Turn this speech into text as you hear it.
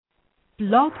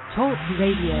Blog Talk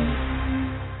Radio.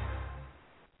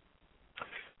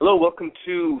 Hello, welcome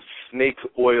to Snake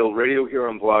Oil Radio here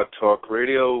on Blog Talk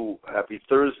Radio. Happy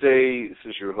Thursday. This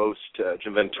is your host,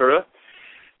 Jim Ventura.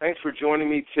 Thanks for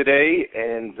joining me today,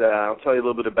 and I'll tell you a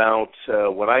little bit about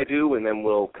what I do, and then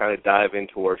we'll kind of dive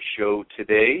into our show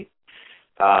today.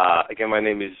 Again, my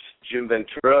name is Jim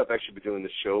Ventura. I've actually been doing the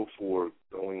show for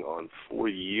going on 4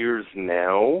 years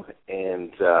now,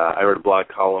 and I wrote a blog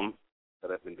column that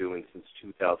I've been doing since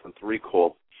 2003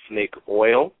 called Snake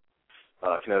Oil.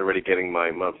 If you're not already getting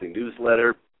my monthly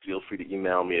newsletter, feel free to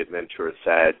email me at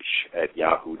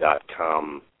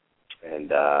venturasag@yahoo.com,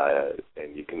 and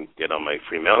you can get on my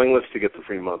free mailing list to get the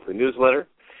free monthly newsletter.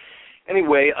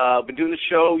 Anyway, I've been doing the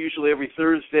show usually every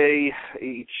Thursday,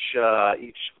 each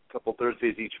couple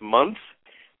Thursdays each month,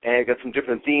 and I've got some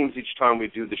different themes each time we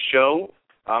do the show.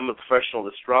 I'm a professional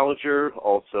astrologer,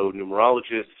 also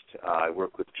numerologist. I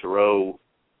work with tarot.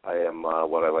 I am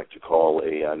what I like to call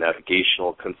a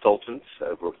navigational consultant.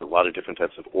 I've worked with a lot of different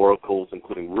types of oracles,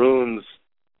 including runes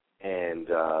and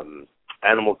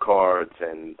animal cards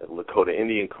and Lakota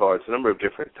Indian cards, a number of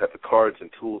different types of cards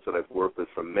and tools that I've worked with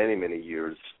for many, many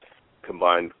years,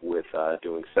 combined with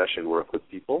doing session work with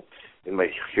people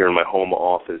here in my home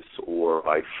office or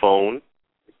by phone.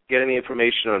 Get any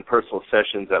information on personal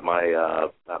sessions at my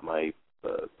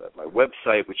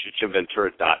website, which is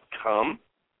jimventura.com.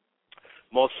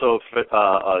 I'm also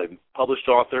a published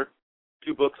author,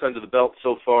 2 books under the belt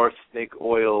so far, Snake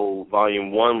Oil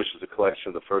Volume 1, which is a collection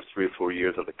of the first 3 or 4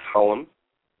 years of the column,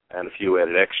 and a few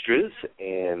added extras,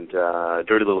 and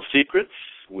Dirty Little Secrets,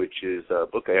 which is a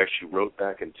book I actually wrote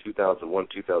back in 2001,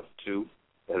 2002,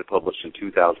 and it published in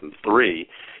 2003.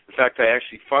 In fact, I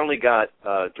actually finally got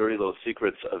Dirty Little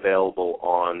Secrets available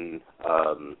on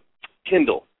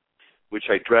Kindle, which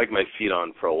I dragged my feet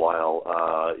on for a while.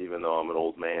 Even though I'm an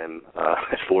old man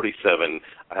at 47,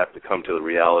 I have to come to the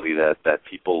reality that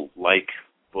people like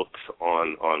books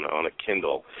on a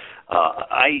Kindle.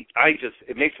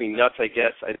 It makes me nuts, I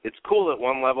guess. It's cool at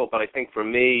one level, but I think for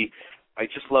me, I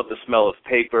just love the smell of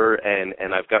paper,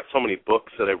 and I've got so many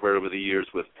books that I've read over the years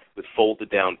with folded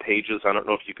down pages. I don't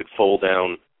know if you could fold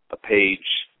down a page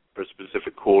for a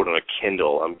specific quote on a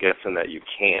Kindle. I'm guessing that you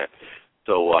can't.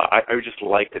 So I just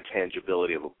like the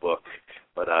tangibility of a book.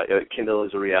 But Kindle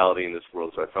is a reality in this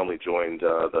world, so I finally joined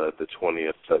the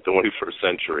 21st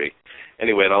century.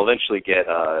 Anyway, and I'll eventually get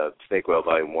Snake Oil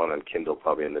Volume 1 on Kindle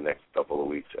probably in the next couple of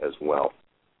weeks as well.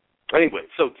 Anyway,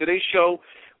 so today's show,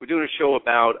 we're doing a show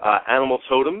about animal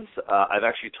totems. I've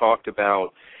actually talked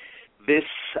about this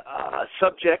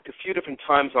subject a few different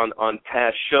times on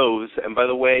past shows. And by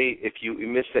the way, if you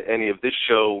missed any of this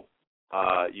show,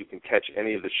 you can catch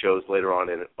any of the shows later on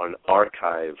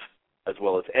archive, as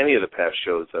well as any of the past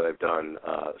shows that I've done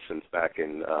since back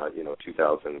in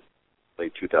 2000,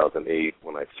 late 2008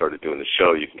 when I started doing the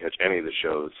show. You can catch any of the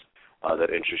shows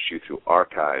that interest you through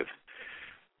archive.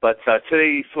 But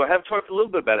today, so I have talked a little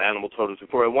bit about animal totems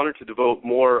before. I wanted to devote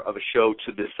more of a show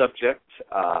to this subject.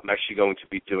 I'm actually going to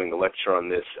be doing a lecture on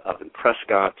this up in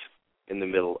Prescott in the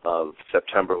middle of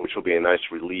September, which will be a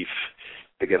nice relief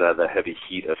to get out of the heavy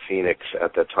heat of Phoenix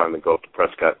at that time and go up to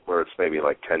Prescott where it's maybe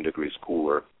like 10 degrees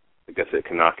cooler. I guess it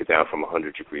can knock it down from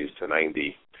 100 degrees to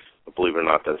 90. But believe it or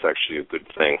not, that's actually a good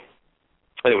thing.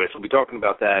 Anyway, so we'll be talking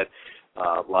about that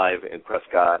live in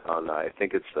Prescott on, I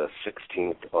think it's the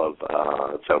 16th of,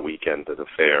 it's that weekend at the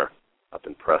fair up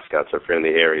in Prescott. So if you're in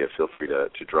the area, feel free to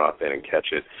drop in and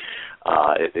catch it.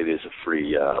 It is a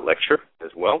free lecture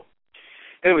as well.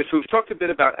 Anyway, so we've talked a bit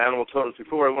about animal totems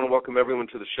before. I want to welcome everyone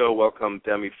to the show. Welcome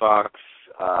Demi Fox,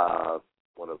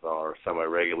 one of our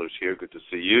semi-regulars here. Good to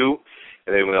see you.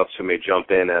 And anyone else who may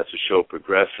jump in as the show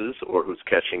progresses or who's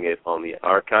catching it on the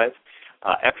archive.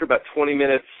 After about 20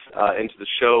 minutes into the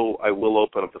show, I will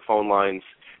open up the phone lines.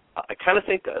 I kind of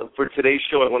think for today's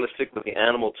show, I want to stick with the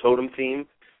animal totem theme.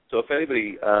 So if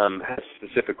anybody has a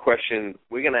specific question,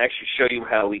 we're going to actually show you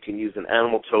how we can use an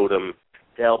animal totem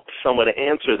to help someone to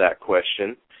answer that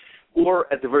question, or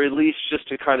at the very least just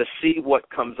to kind of see what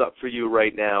comes up for you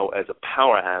right now as a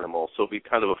power animal. So it'll be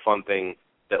kind of a fun thing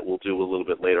that we'll do a little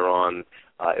bit later on.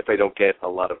 If I don't get a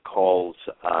lot of calls,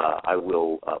 I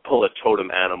will pull a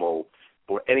totem animal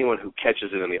for anyone who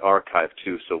catches it in the archive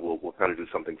too, so we'll kind of do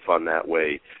something fun that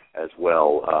way as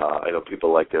well. I know people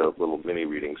like their little mini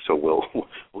readings, so we'll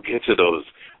get to those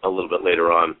a little bit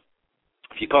later on.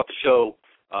 If you caught the show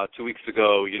 2 weeks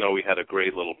ago, we had a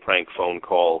great little prank phone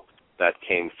call that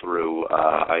came through.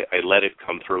 I let it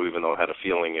come through even though I had a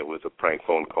feeling it was a prank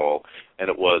phone call, and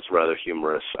it was rather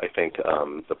humorous. I think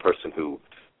the person who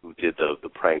did the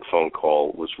prank phone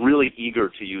call was really eager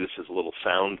to use his little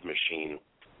sound machine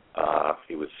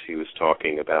He was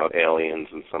talking about aliens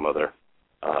and some other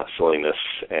silliness,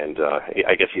 and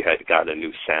I guess he had gotten a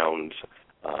new sound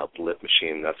blip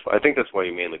machine. I think that's why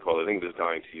he mainly called it. I think he was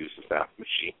dying to use the sound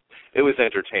machine. It was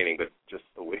entertaining, but just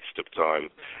a waste of time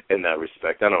in that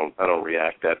respect. I don't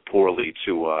react that poorly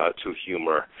to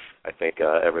humor. I think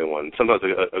everyone, sometimes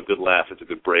a good laugh is a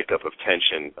good breakup of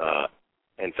tension.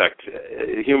 In fact,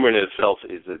 humor in itself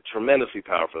is a tremendously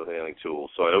powerful healing tool,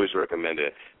 so I always recommend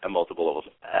it at multiple levels.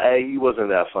 He wasn't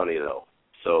that funny, though,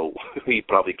 so he'd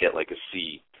probably get like a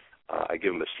C. I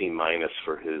give him a C-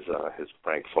 for his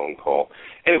prank phone call.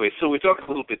 Anyway, so we talked a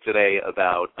little bit today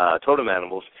about totem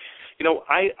animals. You know,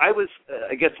 I was,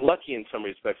 I guess, lucky in some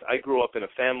respects. I grew up in a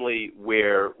family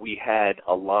where we had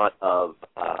a lot of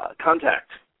contact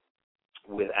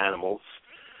with animals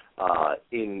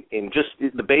in just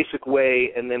the basic way,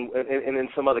 and then and in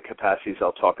some other capacities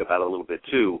I'll talk about a little bit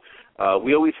too.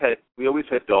 We always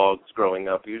had dogs growing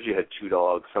up. We usually had 2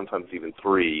 dogs, sometimes even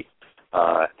 3.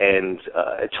 And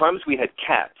at times we had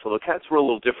cats. So the cats were a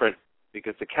little different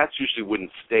because the cats usually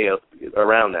wouldn't stay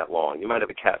around that long. You might have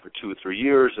a cat for 2 or 3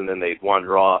 years, and then they'd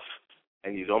wander off,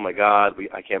 and you'd, oh my God,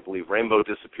 I can't believe Rainbow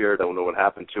disappeared. I don't know what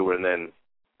happened to her. And then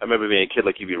I remember being a kid,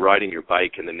 like you'd be riding your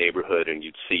bike in the neighborhood, and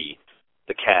you'd see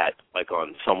the cat like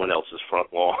on someone else's front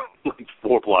lawn, like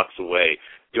 4 blocks away.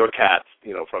 Your cat,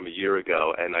 you know, from a year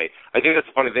ago. And I think that's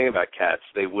the funny thing about cats.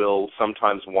 They will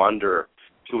sometimes wander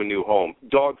to a new home.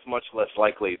 Dogs much less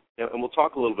likely, and we'll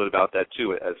talk a little bit about that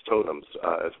too as totems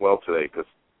as well today, because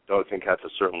dogs and cats are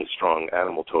certainly strong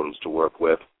animal totems to work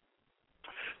with.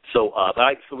 So,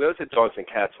 so we always had dogs and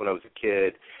cats when I was a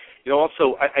kid. You know,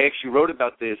 also I actually wrote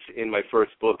about this in my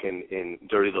first book in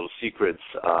Dirty Little Secrets.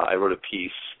 I wrote a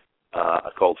piece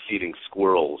called Feeding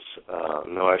Squirrels.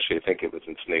 No, actually, I think it was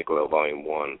in Snake Oil Volume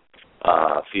 1,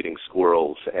 Feeding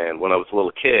Squirrels. And when I was a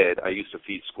little kid, I used to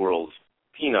feed squirrels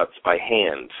peanuts by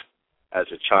hand as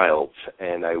a child.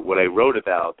 And what I wrote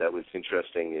about that was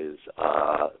interesting is,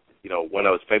 you know, when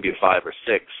I was maybe 5 or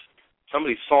 6,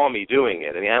 somebody saw me doing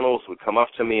it, and the animals would come up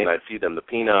to me, and I'd feed them the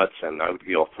peanuts, and I would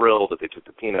be all thrilled that they took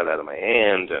the peanut out of my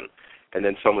hand, and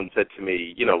then someone said to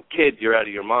me, you know, kid, you're out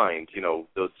of your mind. You know,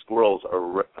 those squirrels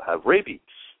have rabies,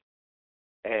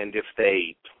 and if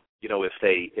they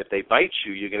bite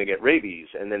you, you're going to get rabies,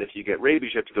 and then if you get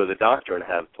rabies, you have to go to the doctor and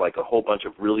have like a whole bunch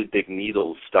of really big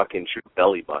needles stuck into your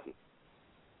belly button.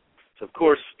 So of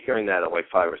course, hearing that at like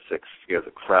 5 or 6 scared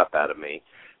the crap out of me.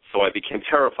 So I became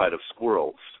terrified of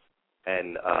squirrels,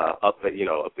 and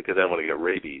because I didn't want to get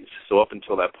rabies. So up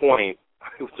until that point,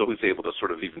 I was always able to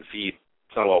sort of even feed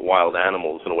somewhat wild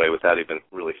animals in a way without even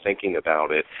really thinking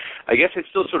about it. I guess I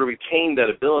still sort of retain that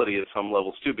ability at some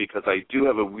levels too, because I do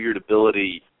have a weird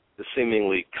ability to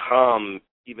seemingly calm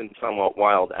even somewhat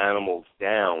wild animals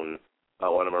down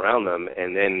when I'm around them.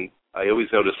 And then I always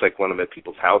notice, like when I'm at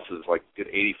people's houses, like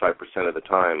 85% of the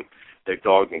time, their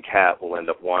dog and cat will end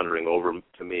up wandering over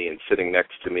to me and sitting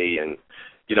next to me, and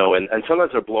you know, and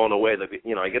sometimes they're blown away. Like,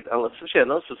 you know, especially I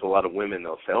notice there's a lot of women.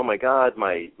 They'll say, "Oh my God,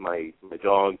 my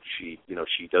dog, she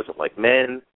doesn't like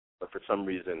men, but for some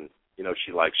reason, you know,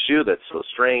 she likes you. That's so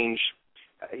strange."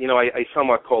 You know, I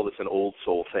somewhat call this an old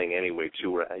soul thing anyway,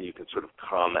 too, where you can sort of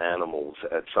calm animals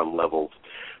at some levels.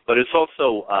 But it's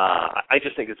also, I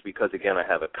just think it's because, again, I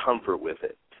have a comfort with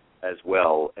it as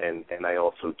well, and I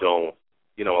also don't,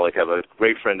 you know, like I have a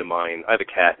great friend of mine. I have a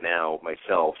cat now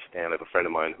myself, and I have a friend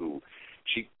of mine who,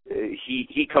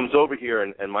 he comes over here,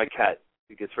 and my cat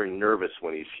gets very nervous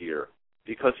when he's here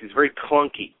because he's very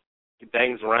clunky. He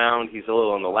bangs around. He's a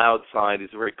little on the loud side.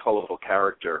 He's a very colorful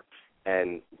character.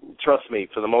 And trust me,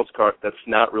 for the most part, that's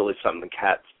not really something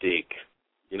cats dig,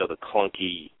 you know, the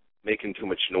clunky, making too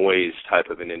much noise type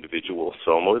of an individual.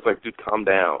 So I'm always like, dude, calm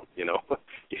down, you know.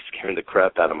 You're scaring the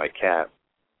crap out of my cat.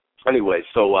 Anyway,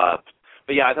 so,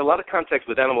 but yeah, I had a lot of contact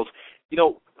with animals. You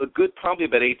know, probably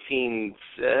about 18,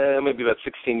 maybe about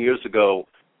 16 years ago,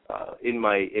 in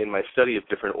my study of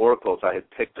different oracles, I had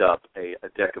picked up a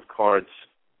deck of cards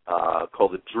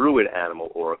called the Druid Animal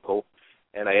Oracle,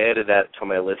 and I added that to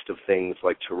my list of things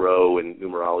like tarot and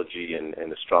numerology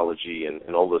and astrology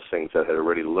and all those things that I had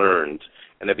already learned.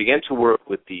 And I began to work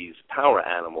with these power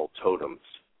animal totems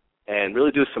and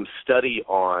really do some study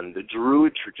on the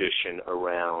Druid tradition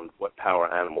around what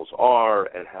power animals are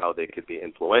and how they could be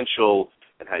influential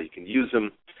and how you can use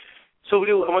them. So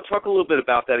I want to talk a little bit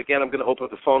about that. Again, I'm going to open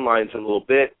up the phone lines in a little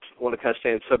bit. I want to kind of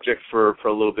stay in subject for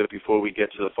a little bit before we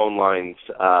get to the phone lines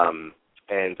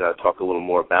and talk a little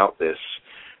more about this.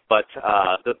 But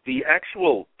the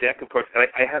actual deck of cards,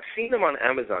 I have seen them on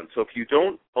Amazon. So if you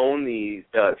don't own these,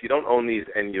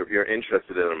 and you're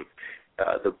interested in them,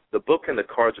 the book and the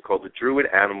cards are called the Druid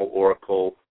Animal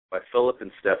Oracle by Philip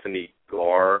and Stephanie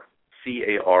Garr,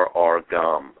 C-A-R-R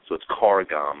Gom. So it's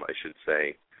Cargom, I should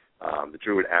say, the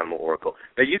Druid Animal Oracle.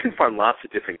 Now, you can find lots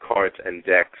of different cards and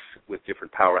decks with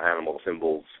different power animal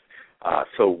symbols.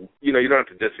 So, you don't have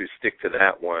to necessarily stick to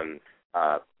that one.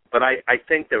 But I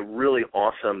think they're really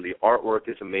awesome. The artwork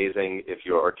is amazing. If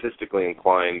you're artistically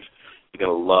inclined, you're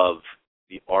going to love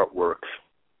the artwork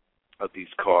of these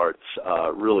cards.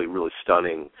 Really, really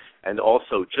stunning. And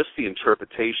also, just the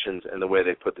interpretations and the way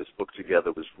they put this book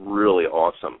together was really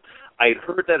awesome. I had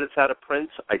heard that it's out of print.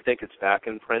 I think it's back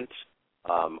in print.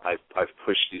 I've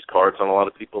pushed these cards on a lot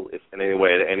of people. If in any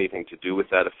way it had anything to do with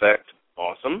that effect,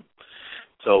 awesome.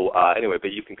 So anyway,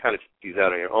 but you can kind of check these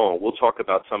out on your own. We'll talk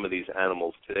about some of these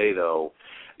animals today, though.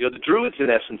 The Druids, in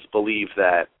essence, believe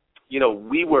that,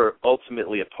 we were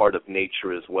ultimately a part of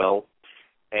nature as well,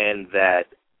 and that,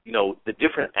 the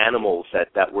different animals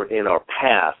that were in our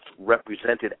path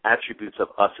represented attributes of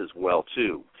us as well,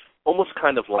 too, almost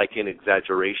kind of like an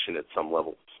exaggeration at some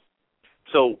levels.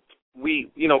 So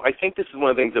I think this is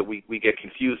one of the things that we get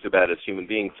confused about as human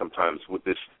beings sometimes, with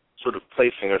this sort of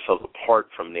placing ourselves apart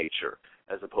from nature,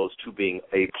 as opposed to being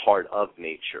a part of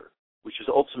nature, which is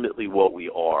ultimately what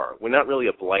we are. We're not really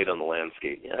a blight on the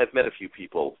landscape. I've met a few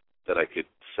people that I could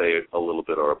say a little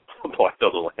bit are a blight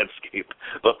on the landscape,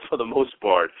 but for the most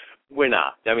part, we're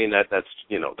not. I mean, that's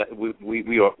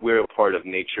we're a part of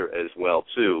nature as well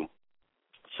too.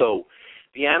 So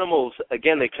the animals,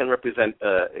 again, they can represent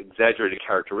exaggerated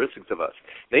characteristics of us.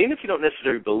 Now, even if you don't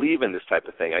necessarily believe in this type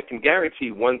of thing, I can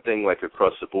guarantee one thing, like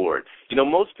across the board.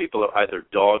 Most people are either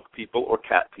dog people or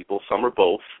cat people. Some are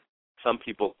both. Some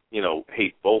people,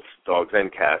 hate both dogs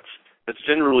and cats. But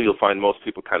generally, you'll find most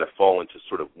people kind of fall into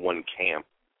sort of one camp.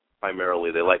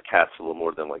 Primarily, they like cats a little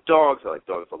more than like dogs. They like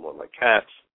dogs a little more than like cats.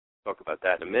 Talk about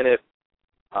that in a minute.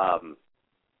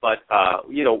 But,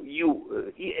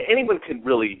 anyone can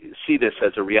really see this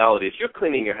as a reality. If you're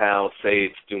cleaning your house, say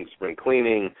it's doing spring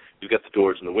cleaning, you've got the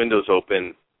doors and the windows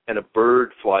open, and a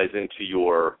bird flies into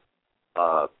your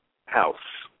house,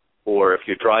 or if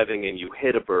you're driving and you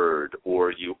hit a bird,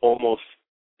 or you almost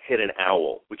hit an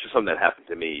owl, which is something that happened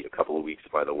to me a couple of weeks,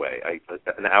 by the way.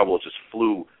 An owl just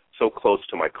flew so close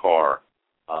to my car,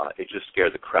 it just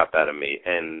scared the crap out of me.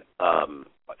 And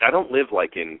I don't live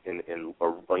like in the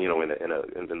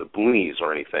boonies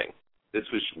or anything. This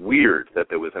was weird that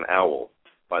there was an owl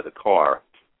by the car.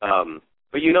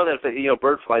 But that if a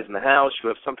bird flies in the house, you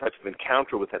have some type of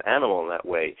encounter with an animal in that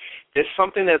way. There's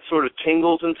something that sort of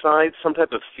tingles inside, some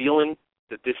type of feeling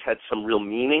that this had some real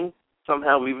meaning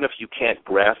somehow, even if you can't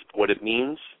grasp what it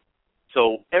means.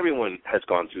 So everyone has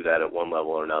gone through that at one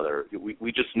level or another.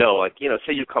 We just know,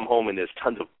 say you come home and there's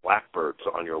tons of blackbirds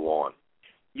on your lawn.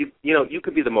 You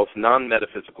could be the most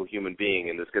non-metaphysical human being,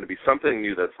 and there's going to be something in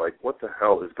you that's like, what the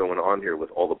hell is going on here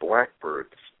with all the blackbirds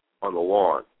on the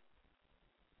lawn?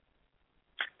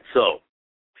 So,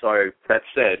 that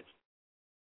said,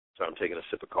 I'm taking a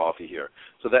sip of coffee here.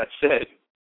 So that said,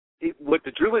 what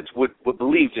the Druids would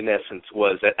believed in essence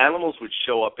was that animals would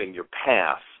show up in your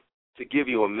path to give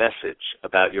you a message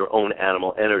about your own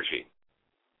animal energy.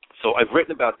 So I've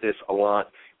written about this a lot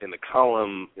in the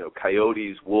column,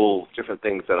 coyotes, wolves, different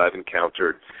things that I've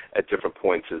encountered at different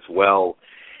points as well.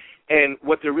 And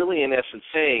what they're really in essence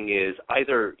saying is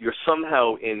either you're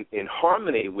somehow in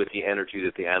harmony with the energy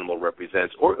that the animal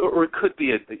represents, or it could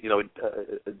be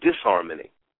a disharmony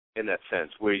in that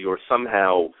sense, where you're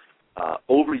somehow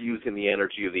overusing the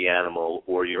energy of the animal,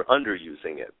 or you're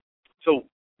underusing it. So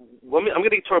I'm going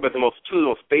to talk about two of the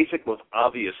most basic, most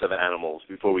obvious of animals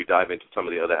before we dive into some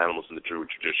of the other animals in the Druid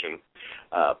tradition.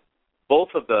 Both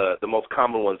of the most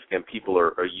common ones, again, people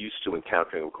are used to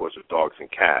encountering, of course, are dogs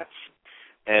and cats.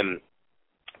 And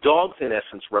dogs, in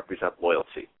essence, represent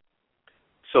loyalty.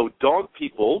 So dog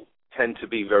people tend to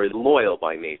be very loyal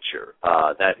by nature.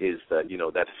 That is the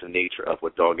nature of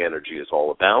what dog energy is all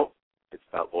about. It's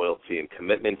about loyalty and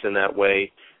commitment in that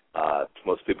way.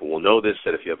 Most people will know this,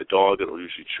 that if you have a dog, it will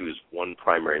usually choose one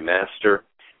primary master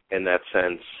in that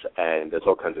sense, and there's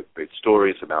all kinds of great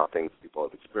stories about things people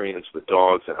have experienced with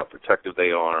dogs and how protective they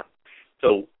are.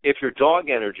 So if your dog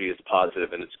energy is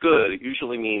positive and it's good, it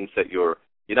usually means that you're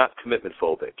not commitment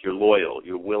phobic, you're loyal,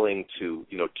 you're willing to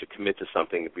commit to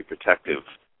something and be protective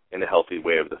in a healthy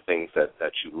way of the things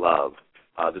that you love.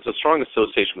 There's a strong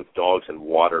association with dogs and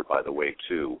water, by the way,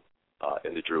 too,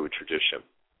 in the Druid tradition.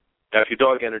 Now, if your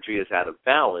dog energy is out of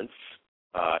balance,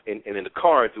 and in the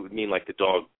cards, it would mean like the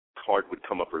dog card would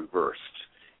come up reversed.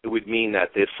 It would mean that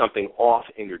there's something off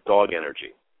in your dog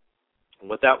energy. And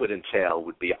what that would entail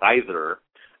would be either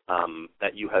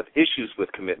that you have issues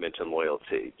with commitment and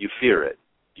loyalty. You fear it.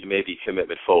 You may be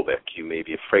commitment phobic. You may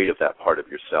be afraid of that part of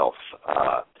yourself.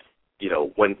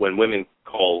 when women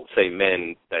call, say,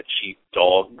 men that cheat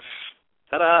dogs,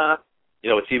 ta-da,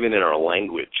 it's even in our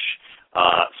language.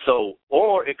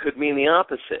 Or it could mean the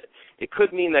opposite. It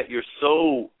could mean that you're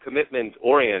so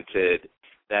commitment-oriented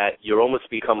that you're almost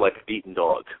become like a beaten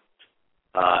dog.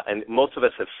 And most of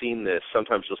us have seen this.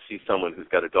 Sometimes you'll see someone who's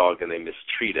got a dog and they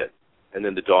mistreat it, and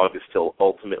then the dog is still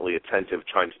ultimately attentive,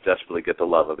 trying to desperately get the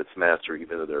love of its master,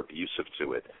 even though they're abusive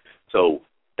to it. So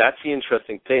that's the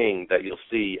interesting thing that you'll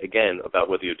see, again, about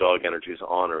whether your dog energy is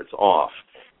on or it's off.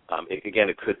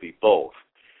 It could be both.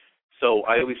 So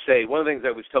I always say, one of the things I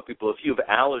always tell people, if you have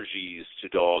allergies to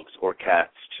dogs or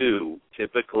cats too,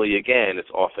 typically, again,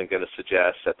 it's often going to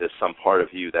suggest that there's some part of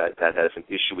you that has an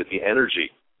issue with the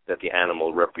energy that the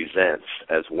animal represents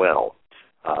as well.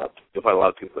 You'll find a lot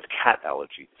of people with cat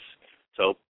allergies. So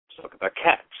let's talk about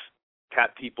cats.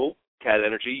 Cat people, cat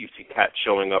energy, you see cats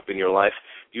showing up in your life.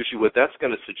 Usually what that's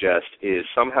going to suggest is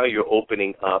somehow you're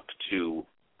opening up to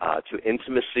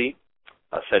intimacy,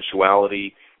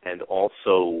 sensuality, and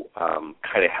also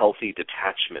kind of healthy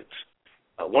detachment.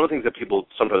 One of the things that people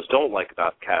sometimes don't like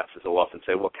about cats is they'll often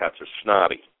say, well, cats are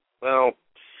snotty. Well,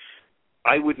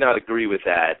 I would not agree with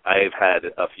that. I've had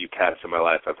a few cats in my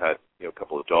life. I've had a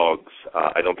couple of dogs.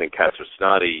 I don't think cats are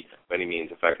snotty by any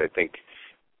means. In fact, I think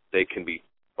they can be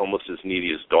almost as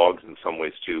needy as dogs in some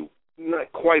ways too.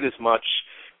 Not quite as much,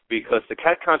 because the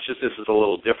cat consciousness is a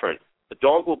little different. The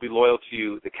dog will be loyal to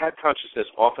you. The cat consciousness,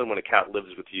 often when a cat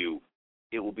lives with you,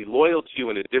 it will be loyal to you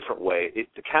in a different way.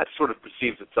 The cat sort of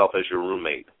perceives itself as your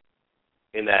roommate.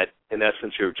 In that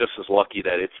sense, you're just as lucky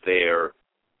that it's there,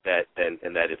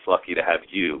 and that it's lucky to have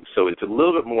you. So it's a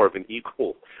little bit more of an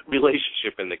equal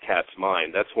relationship in the cat's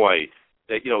mind. That's why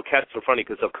cats are funny,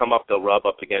 because they'll come up, they'll rub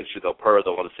up against you, they'll purr,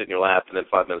 they'll want to sit in your lap, and then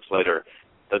 5 minutes later,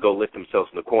 they'll go lick themselves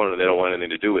in the corner, and they don't want anything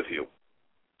to do with you.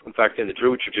 In fact, in the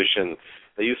Druid tradition,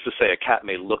 they used to say a cat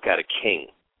may look at a king.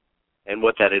 And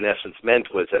what that in essence meant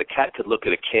was that a cat could look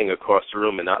at a king across the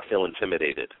room and not feel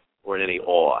intimidated or in any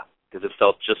awe, because it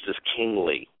felt just as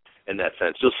kingly in that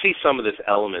sense. You'll see some of this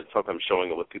element sometimes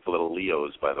showing up with people that are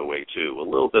Leos, by the way, too. A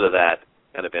little bit of that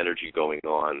kind of energy going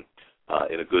on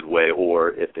in a good way, or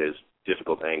if there's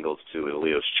difficult angles to a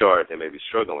Leo's chart, they may be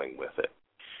struggling with it.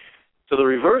 So the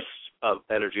reverse of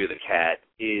energy of the cat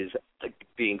is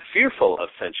being fearful of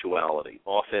sensuality,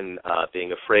 often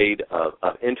being afraid of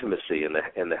intimacy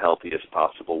in the healthiest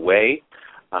possible way,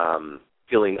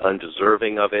 feeling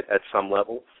undeserving of it at some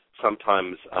level.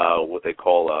 Sometimes what they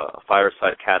call a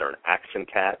fireside cat or an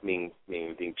accent cat, meaning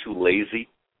being too lazy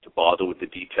to bother with the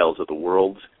details of the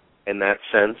world in that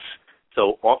sense.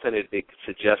 So often it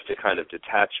suggests a kind of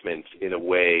detachment in a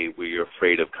way where you're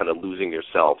afraid of kind of losing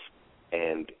yourself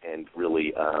and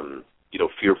really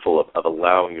fearful of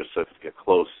allowing yourself to get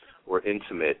close or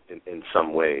intimate in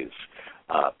some ways.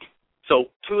 So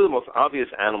two of the most obvious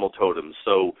animal totems.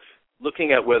 So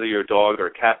looking at whether you're a dog or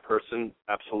a cat person,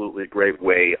 absolutely a great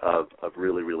way of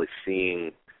really, really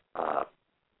seeing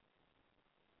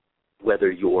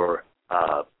whether you're,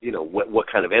 what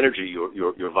kind of energy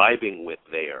you're vibing with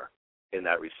there in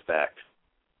that respect.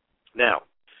 Now,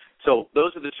 so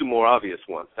those are the two more obvious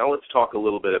ones. Now let's talk a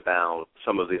little bit about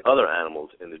some of the other animals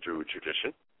in the Druid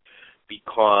tradition,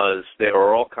 because there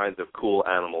are all kinds of cool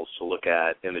animals to look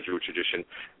at in the Druid tradition.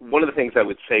 One of the things I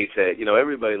would say to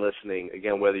everybody listening,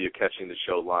 again, whether you're catching the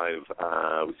show live,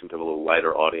 we seem to have a little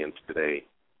lighter audience today,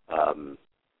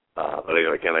 but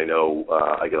again, I know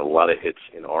I get a lot of hits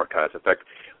in archives. In fact,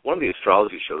 one of the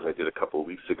astrology shows I did a couple of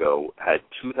weeks ago had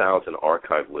 2,000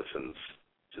 archive listens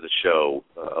to the show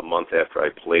a month after I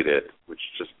played it, which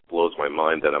just blows my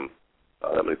mind that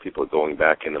that many people are going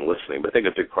back in and listening. But I think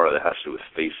a big part of that has to do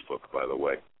with Facebook, by the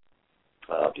way,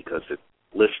 because it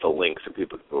lists the links and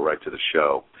people can go right to the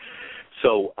show.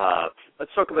 So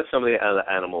let's talk about some of the other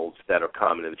animals that are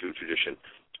common in the Druid tradition.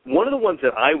 One of the ones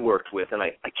that I worked with, and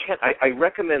I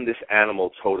recommend this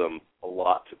animal totem a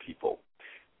lot to people.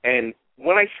 And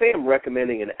when I say I'm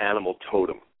recommending an animal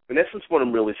totem, in essence what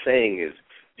I'm really saying is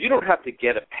you don't have to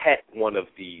get a pet one of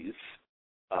these,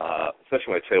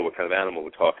 especially when I tell you what kind of animal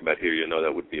we're talking about here,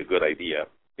 that would be a good idea.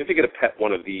 You have to get a pet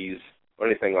one of these or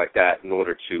anything like that in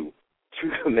order to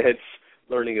commence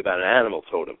learning about an animal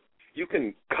totem. You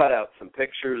can cut out some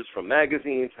pictures from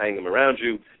magazines, hang them around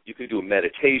you. You can do a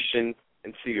meditation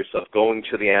and see yourself going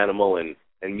to the animal and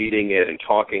meeting it and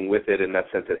talking with it in that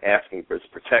sense and asking for its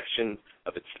protection,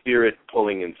 of its spirit,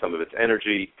 pulling in some of its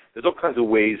energy. There's all kinds of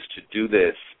ways to do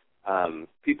this.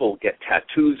 People get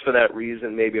tattoos for that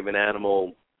reason, maybe of an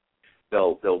animal.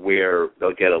 They'll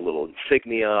get a little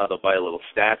insignia, they'll buy a little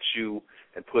statue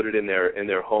and put it in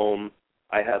their home.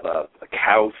 I have a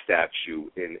cow statue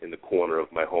in the corner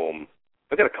of my home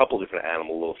I've got a couple different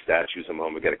animal little statues in my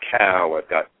home. I've got a cow, I've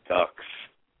got ducks,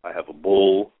 I have a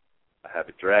bull, I have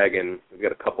a dragon. I've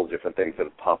got a couple of different things that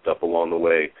have popped up along the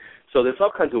way. So there's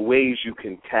all kinds of ways you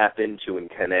can tap into and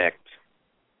connect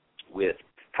with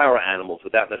power animals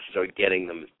without necessarily getting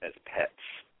them as pets.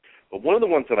 But one of the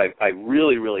ones that I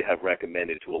really, really have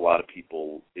recommended to a lot of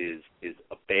people is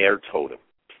a bear totem.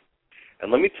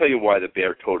 And let me tell you why the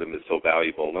bear totem is so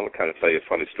valuable. And I'm going to kind of tell you a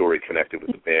funny story connected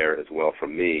with the bear as well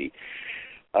from me.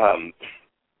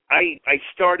 I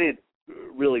started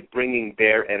really bringing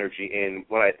bear energy in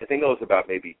when I think I was about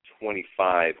maybe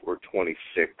 25 or 26.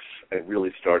 I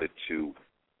really started to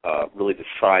really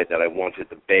decide that I wanted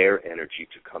the bear energy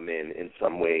to come in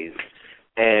some ways.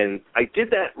 And I did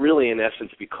that really in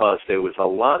essence because there was a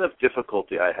lot of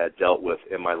difficulty I had dealt with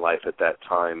in my life at that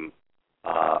time.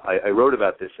 I wrote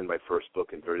about this in my first book,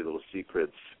 In Very Little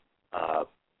Secrets,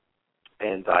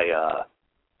 and I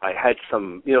had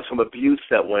some abuse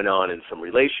that went on in some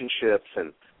relationships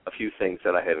and a few things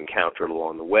that I had encountered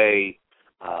along the way.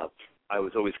 I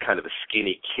was always kind of a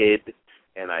skinny kid,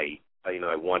 and I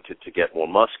wanted to get more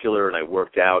muscular, and I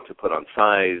worked out to put on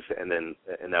size, and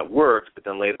that worked. But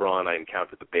then later on, I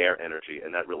encountered the bear energy,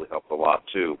 and that really helped a lot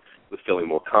too with feeling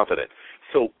more confident.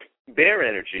 So bear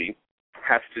energy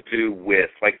has to do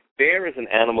with, like, bear as an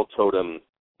animal totem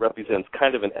represents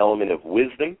kind of an element of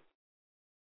wisdom,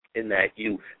 in that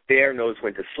bear knows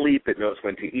when to sleep, it knows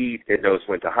when to eat, it knows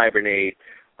when to hibernate,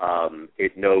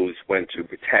 it knows when to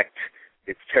protect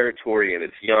its territory and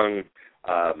its young.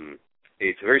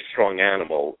 It's a very strong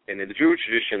animal, and in the Jewish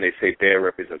tradition, they say bear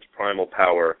represents primal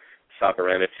power,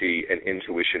 sovereignty, and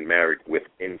intuition married with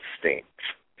instinct.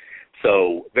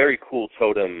 So very cool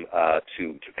totem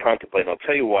to contemplate, and I'll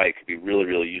tell you why it could be really,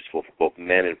 really useful for both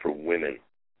men and for women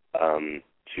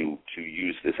to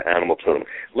use this animal totem.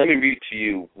 Let me read to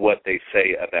you what they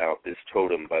say about this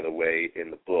totem, by the way, in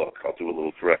the book. I'll do a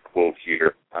little direct quote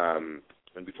here. And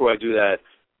before I do that,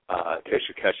 in case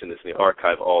you're catching this in the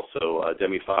archive also,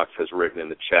 Demi Fox has written in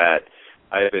the chat,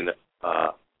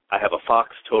 I have a fox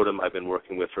totem I've been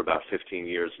working with for about 15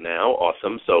 years now.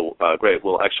 Awesome. So, great.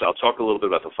 Well, actually, I'll talk a little bit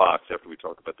about the fox after we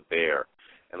talk about the bear,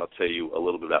 and I'll tell you a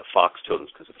little bit about fox totems,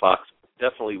 because the fox is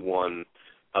definitely one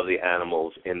of the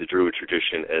animals in the Druid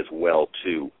tradition as well,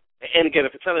 too. And again,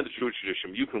 if it's not in the Druid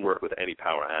tradition, you can work with any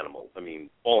power animal. I mean,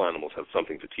 all animals have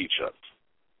something to teach us.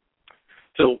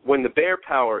 So when the bear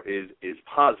power is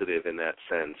positive in that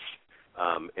sense,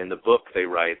 in the book they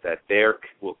write that bear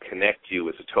will connect you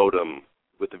as a totem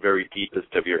with the very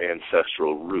deepest of your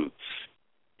ancestral roots.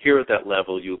 Here at that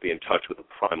level, you'll be in touch with the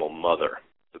primal mother,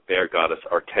 the bear goddess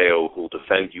Arteo, who will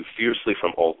defend you fiercely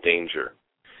from all danger.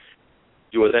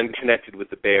 You are then connected with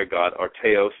the bear god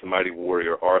Arteos, the mighty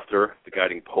warrior Arthur, the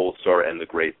guiding pole star, and the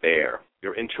great bear.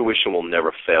 Your intuition will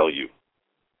never fail you,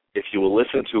 if you will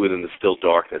listen to it in the still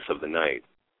darkness of the night.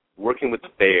 Working with the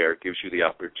bear gives you the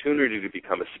opportunity to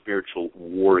become a spiritual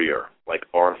warrior like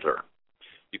Arthur.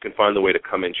 You can find the way to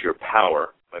come into your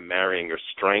power by marrying your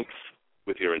strength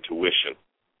with your intuition.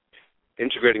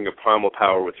 Integrating your primal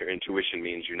power with your intuition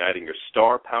means uniting your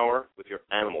star power with your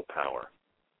animal power,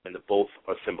 and the both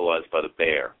are symbolized by the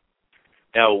bear.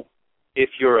 Now, if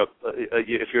you're a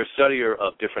studier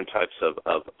of different types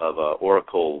of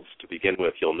oracles to begin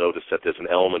with, you'll notice that there's an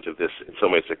element of this in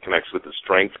some ways that connects with the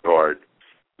strength card,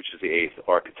 which is the 8th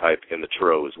archetype in the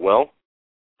tarot as well.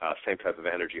 Same type of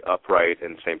energy upright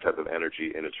and same type of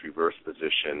energy in its reverse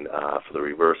position for the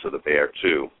reverse of the bear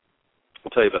too.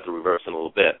 I'll tell you about the reverse in a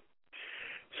little bit.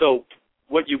 So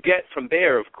what you get from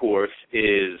bear, of course,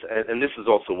 is, and this is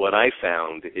also what I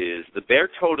found, is the bear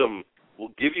totem will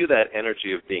give you that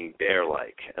energy of being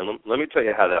bear-like. And let me tell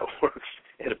you how that works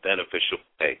in a beneficial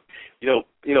way. You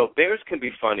know, bears can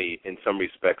be funny in some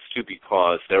respects too,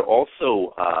 because they're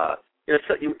also,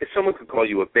 if someone could call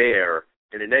you a bear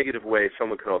in a negative way,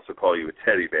 someone can also call you a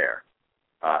teddy bear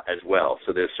as well.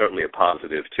 So there's certainly a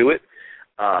positive to it.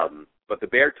 But the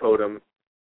bear totem,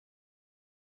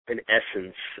 in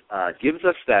essence, gives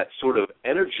us that sort of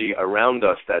energy around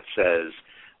us that says,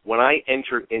 when I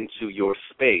enter into your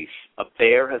space, a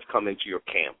bear has come into your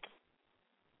camp.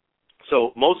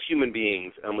 So most human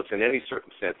beings, almost in any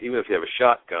circumstance, even if you have a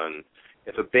shotgun,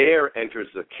 if a bear enters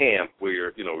the camp where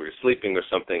you're sleeping or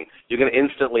something, you're going to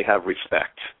instantly have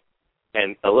respect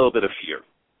and a little bit of fear.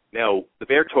 Now, the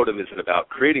bear totem isn't about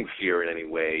creating fear in any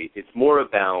way. It's more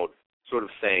about sort of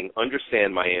saying,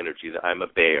 understand my energy, that I'm a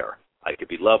bear. I could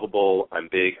be lovable, I'm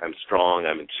big, I'm strong,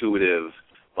 I'm intuitive,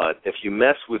 but if you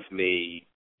mess with me,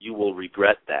 you will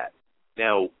regret that.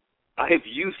 Now, I have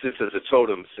used this as a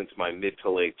totem since my mid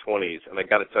to late 20s, and I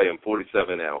got to tell you, I'm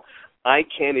 47 now. I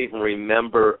can't even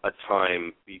remember a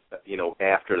time,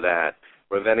 after that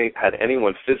or have had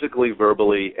anyone physically,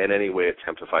 verbally, in any way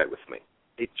attempt to fight with me.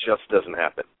 It just doesn't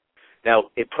happen.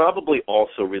 Now, it probably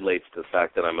also relates to the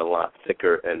fact that I'm a lot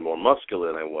thicker and more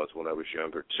muscular than I was when I was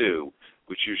younger, too,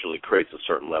 which usually creates a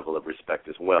certain level of respect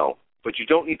as well. But you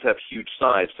don't need to have huge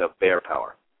size to have bear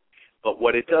power. But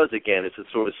what it does, again, is it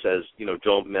sort of says,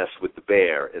 don't mess with the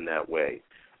bear in that way.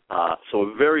 So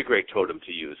a very great totem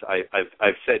to use.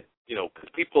 I've said, because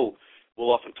people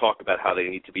will often talk about how they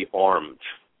need to be armed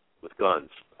with guns.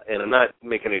 And I'm not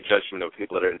making a judgment of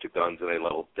people that are into guns at any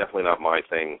level. Definitely not my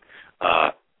thing.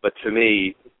 But to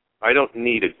me, I don't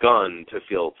need a gun to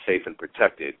feel safe and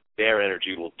protected. Bear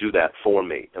energy will do that for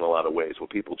me in a lot of ways, where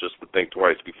people just would think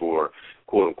twice before,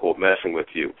 quote-unquote, messing with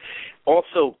you.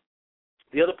 Also,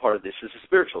 the other part of this is the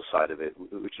spiritual side of it,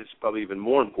 which is probably even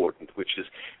more important, which is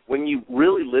when you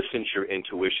really listen to your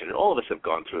intuition, and all of us have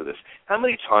gone through this, how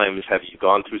many times have you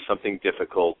gone through something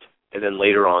difficult and then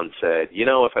later on said,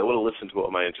 if I would have listened to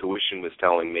what my intuition was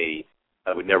telling me,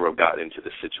 I would never have gotten into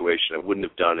this situation. I wouldn't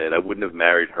have done it. I wouldn't have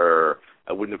married her.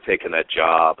 I wouldn't have taken that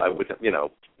job. I wouldn't,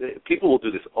 people will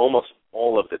do this almost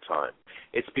all of the time.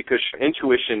 It's because your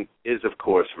intuition is, of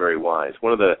course, very wise.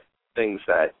 One of the things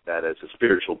that as a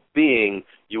spiritual being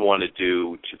you want to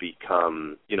do to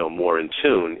become, more in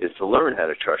tune is to learn how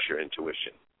to trust your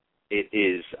intuition. It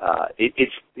is,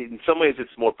 it's in some ways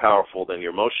it's more powerful than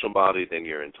your emotional body, than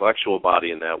your intellectual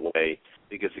body in that way,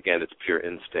 because again, it's pure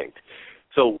instinct.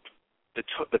 So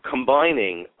the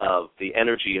combining of the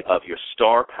energy of your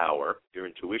star power, your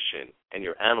intuition, and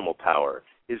your animal power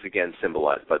is again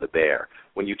symbolized by the bear.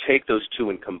 When you take those two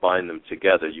and combine them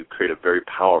together, you create a very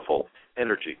powerful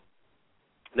energy.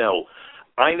 Now,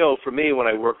 I know for me when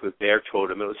I worked with bear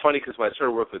totem, it was funny because when I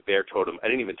started working with bear totem, I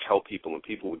didn't even tell people when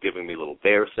people were giving me little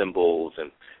bear symbols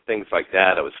and things like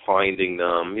that. I was finding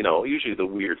them, usually the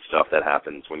weird stuff that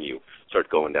happens when you start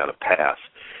going down a path.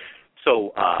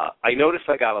 So I noticed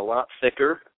I got a lot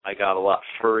thicker. I got a lot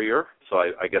furrier. So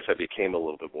I guess I became a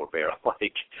little bit more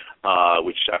bear-like,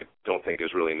 which I don't think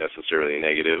is really necessarily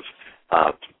negative.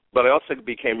 But I also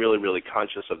became really, really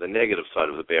conscious of the negative side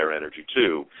of the bear energy,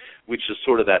 too, which is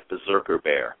sort of that berserker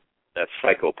bear, that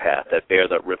psychopath, that bear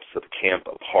that rips the camp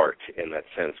apart in that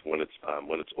sense when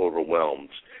it's overwhelmed,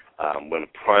 when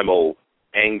primal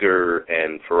anger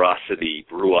and ferocity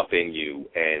brew up in you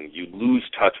and you lose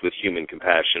touch with human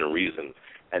compassion and reason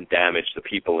and damage the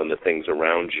people and the things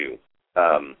around you.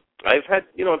 I've had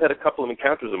a couple of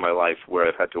encounters in my life where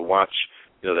I've had to watch,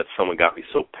 that someone got me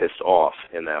so pissed off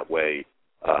in that way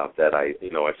that I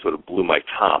sort of blew my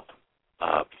top.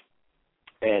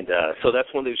 So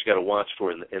that's one thing you got to watch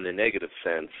for in the negative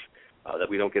sense, that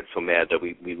we don't get so mad that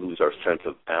we lose our sense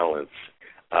of balance.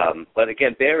 But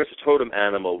again, bear as a totem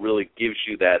animal really gives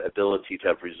you that ability to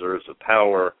have reserves of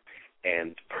power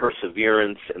and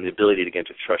perseverance and the ability again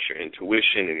to trust your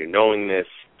intuition and your knowingness,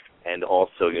 and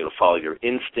also follow your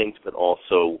instinct, but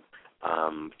also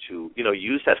to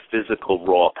use that physical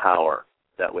raw power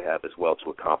that we have as well to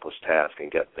accomplish tasks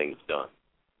and get things done.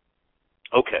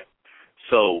 Okay,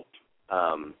 so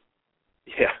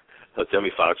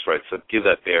Demi Fox writes, so give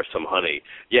that bear some honey.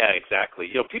 Yeah,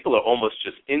 exactly. People are almost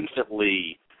just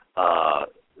instantly, I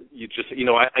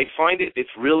find it's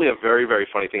really a very, very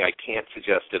funny thing. I can't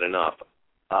suggest it enough.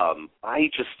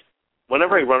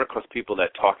 Whenever I run across people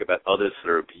that talk about others that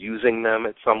are abusing them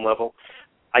at some level,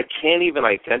 I can't even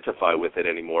identify with it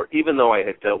anymore, even though I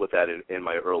had dealt with that in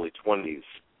my early 20s,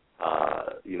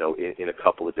 in a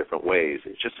couple of different ways.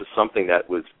 It's just something that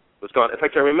was gone. In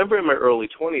fact, I remember in my early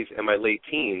 20s and my late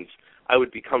teens, I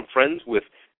would become friends with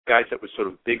guys that were sort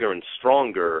of bigger and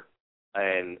stronger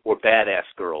or badass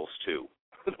girls, too.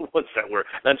 The ones that were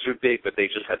not too big, but they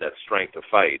just had that strength to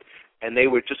fight. And they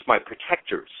were just my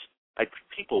protectors.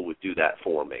 People would do that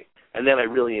for me. And then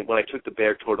when I took the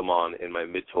bear totem on in my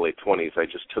mid to late 20s, I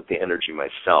just took the energy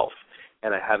myself.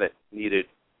 And I haven't needed,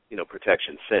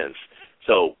 protection since.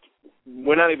 So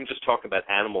we're not even just talking about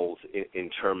animals in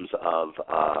terms of,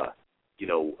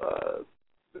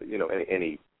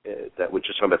 that we're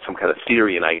just talking about some kind of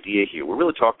theory and idea here. We're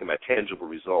really talking about tangible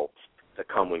results that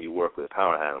come when you work with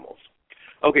power animals.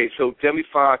 Okay, so Demi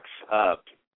Fox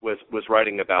was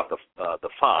writing about the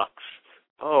fox.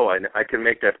 Oh, I can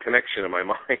make that connection in my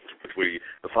mind where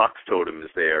the fox totem is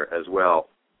there as well.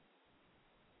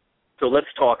 So let's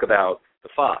talk about the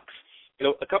fox.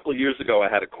 A couple of years ago, I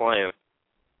had a client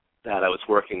that I was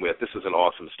working with. This is an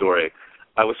awesome story.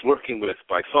 I was working with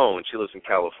by phone. She lives in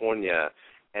California,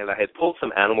 and I had pulled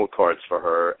some animal cards for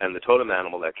her, and the totem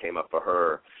animal that came up for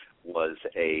her was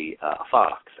a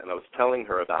fox. And I was telling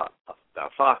her about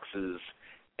foxes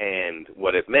and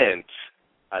what it meant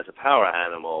as a power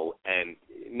animal. And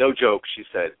no joke, she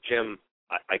said, Jim,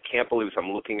 I can't believe this.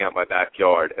 I'm looking at my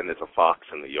backyard, and there's a fox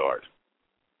in the yard.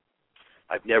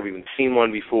 I've never even seen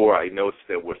one before. I noticed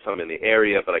there were some in the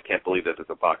area, but I can't believe that there's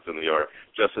a fox in the yard,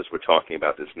 just as we're talking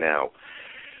about this now.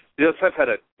 Yes, I've had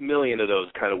a million of those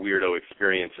kind of weirdo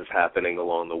experiences happening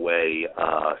along the way.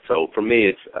 So for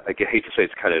me, I hate to say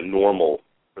it's kind of normal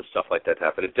for stuff like that to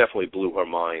happen. It definitely blew her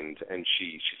mind, and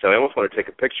she said, I almost want to take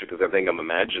a picture because I think I'm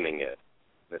imagining it.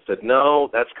 And I said, no,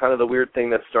 that's kind of the weird thing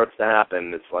that starts to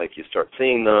happen. It's like you start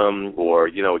seeing them, or,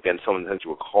 again, someone sends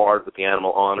you a card with the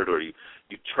animal on it, or you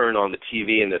turn on the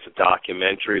TV and there's a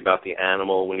documentary about the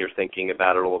animal when you're thinking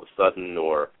about it all of a sudden,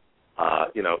 or,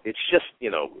 it's just,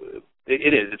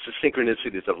 it is. It's the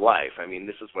synchronicities of life. I mean,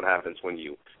 this is what happens when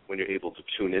you're able to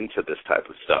tune into this type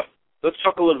of stuff. Let's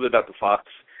talk a little bit about the fox.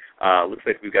 Looks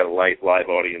like we've got a live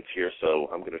audience here, so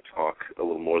I'm going to talk a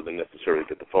little more than necessarily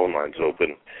get the phone lines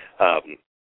open.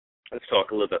 Let's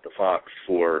talk a little about the fox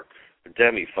for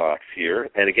Demi Fox here.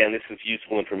 And again, this is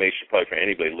useful information probably for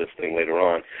anybody listening later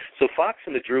on. So fox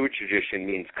in the Druid tradition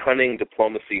means cunning,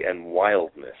 diplomacy, and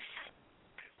wildness.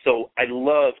 So I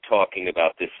love talking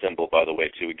about this symbol, by the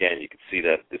way, too. Again, you can see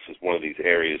that this is one of these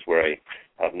areas where I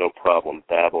have no problem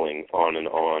babbling on and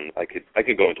on. I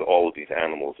could go into all of these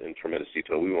animals in tremendous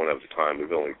detail. We won't have the time.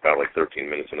 We've only got like 13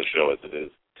 minutes in the show as it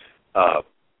is.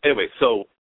 Anyway, so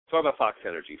talk about fox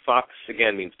energy. Fox,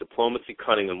 again, means diplomacy,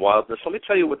 cunning, and wildness. Let me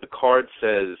tell you what the card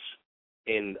says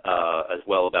as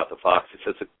well about the fox. It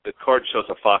says the card shows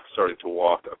a fox starting to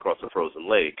walk across a frozen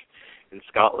lake. In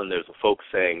Scotland, there's a folk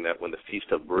saying that when the feast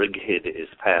of Brigid is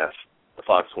past, the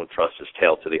fox won't trust his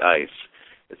tail to the ice.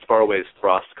 As far away as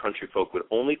Frost, country folk would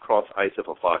only cross ice if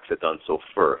a fox had done so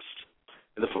first.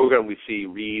 In the foreground, we see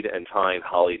reed and thyme,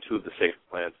 holly, two of the sacred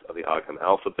plants of the Ogham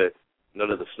alphabet, none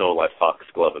of the snow like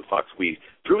foxglove and foxweed.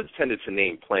 Druids tended to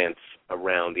name plants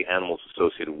around the animals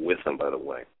associated with them, by the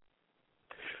way.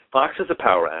 Fox is a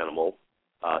power animal,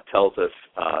 shows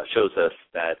us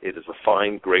that it is a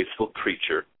fine, graceful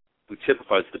creature who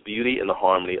typifies the beauty and the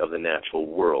harmony of the natural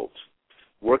world.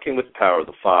 Working with the power of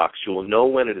the fox, you will know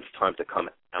when it is time to come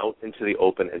out into the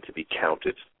open and to be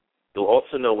counted. You'll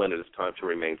also know when it is time to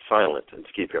remain silent and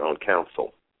to keep your own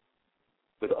counsel.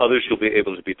 With others, you'll be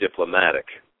able to be diplomatic.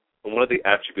 And one of the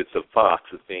attributes of fox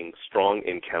is being strong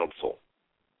in counsel.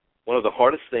 One of the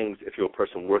hardest things if you're a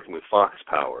person working with fox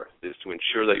power is to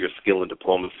ensure that your skill in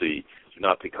diplomacy do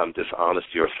not become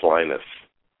dishonesty or slyness.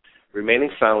 Remaining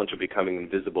silent or becoming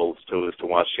invisible so as to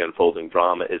watch the unfolding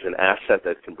drama is an asset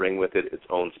that can bring with it its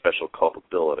own special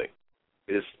culpability.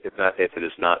 If it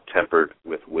is not tempered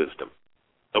with wisdom.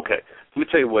 Okay, let me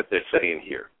tell you what they're saying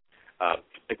here.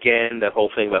 Again, that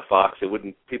whole thing about fox,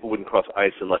 people wouldn't cross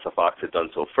ice unless a fox had done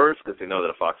so first, because they know that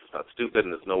a fox is not stupid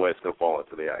and there's no way it's going to fall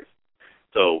into the ice.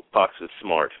 So fox is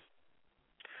smart.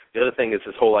 The other thing is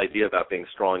this whole idea about being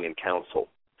strong in counsel.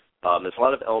 There's a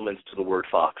lot of elements to the word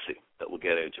foxy that we'll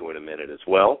get into in a minute as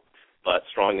well. But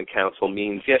strong in counsel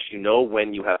means, yes, you know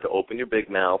when you have to open your big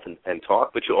mouth and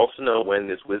talk, but you also know when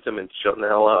there's wisdom and shutting the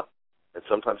hell up and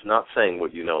sometimes not saying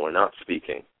what you know or not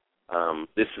speaking.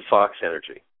 This is fox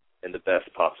energy in the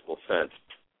best possible sense.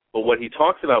 But what he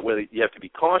talks about where you have to be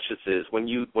cautious is when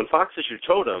fox is your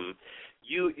totem,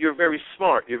 you're very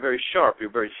smart, you're very sharp,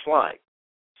 you're very sly.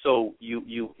 So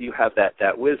you have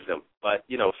that wisdom. But,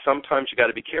 sometimes you got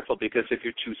to be careful because if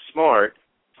you're too smart,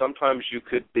 sometimes you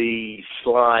could be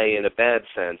sly in a bad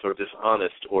sense or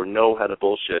dishonest or know how to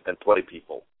bullshit and play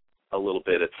people a little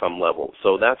bit at some level.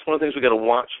 So that's one of the things we got to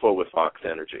watch for with fox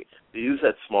energy, to use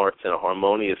that smarts in a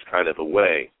harmonious kind of a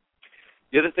way.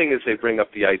 The other thing is they bring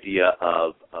up the idea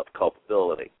of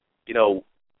culpability.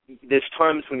 There's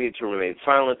times when you need to remain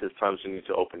silent, there's times when you need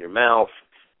to open your mouth,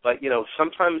 but,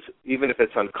 sometimes even if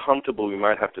it's uncomfortable, we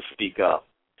might have to speak up.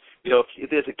 If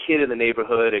there's a kid in the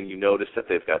neighborhood and you notice that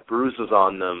they've got bruises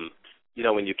on them,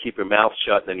 when you keep your mouth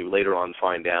shut and then you later on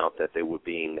find out that they were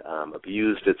being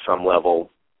abused at some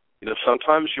level,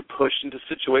 sometimes you're pushed into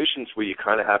situations where you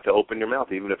kind of have to open your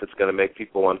mouth, even if it's going to make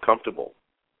people uncomfortable.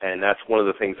 And that's one of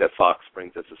the things that fox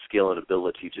brings as a skill and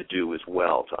ability to do as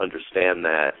well, to understand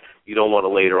that. You don't want to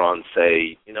later on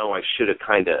say, I should have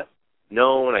kind of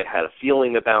known, I had a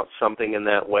feeling about something in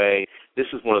that way. This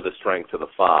is one of the strengths of the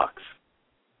fox.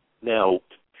 Now,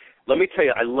 let me tell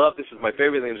you, I love this. Is my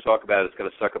favorite thing to talk about. It's going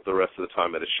to suck up the rest of the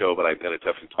time of the show, but I'm going to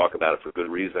definitely talk about it for good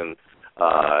reason.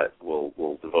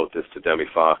 We'll devote this to Demi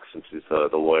Fox, since she's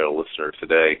the loyal listener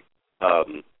today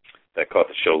that caught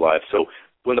the show live. So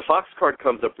when the fox card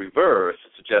comes up reverse,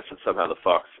 it suggests that somehow the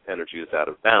fox energy is out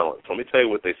of balance. Let me tell you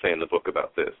what they say in the book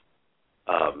about this.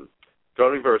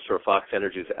 Drawn reverse or fox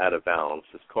energy is out of balance.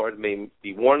 This card may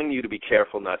be warning you to be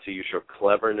careful not to use your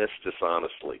cleverness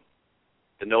dishonestly.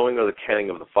 The knowing or the kenning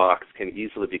of the fox can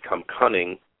easily become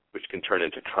cunning, which can turn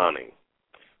into conning.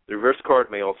 The reverse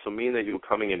card may also mean that you are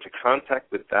coming into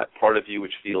contact with that part of you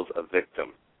which feels a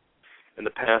victim. In the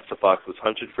past, the fox was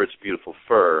hunted for its beautiful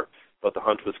fur, but the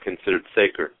hunt was considered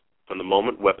sacred. From the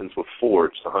moment weapons were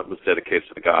forged, the hunt was dedicated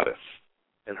to the goddess,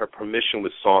 and her permission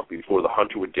was sought before the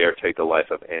hunter would dare take the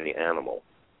life of any animal.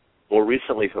 More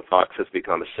recently, the fox has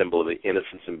become a symbol of the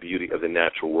innocence and beauty of the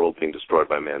natural world being destroyed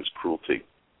by man's cruelty.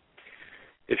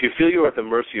 If you feel you are at the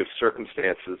mercy of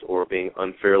circumstances or being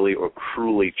unfairly or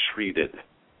cruelly treated,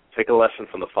 take a lesson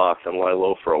from the fox and lie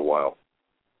low for a while.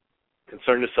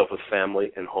 Concern yourself with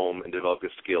family and home and develop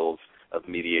your skills of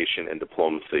mediation and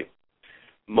diplomacy.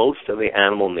 Most of the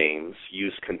animal names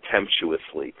used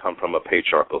contemptuously come from a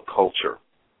patriarchal culture,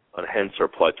 and hence are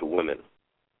applied to women.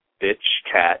 Bitch,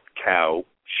 cat, cow,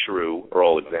 shrew are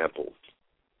all examples.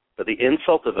 But the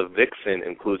insult of a vixen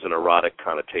includes an erotic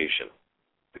connotation.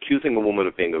 Accusing a woman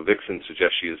of being a vixen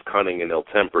suggests she is cunning and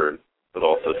ill-tempered, but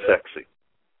also sexy.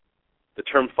 The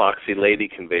term foxy lady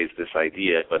conveys this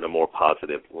idea, but in a more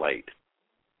positive light.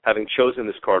 Having chosen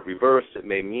this card reversed, it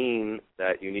may mean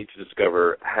that you need to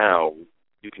discover how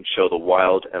you can show the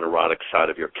wild and erotic side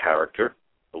of your character,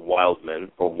 the wild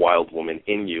man or wild woman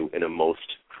in you in a most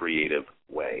creative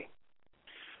way.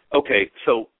 Okay,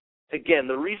 so again,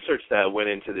 the research that went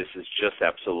into this is just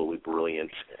absolutely brilliant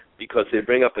because they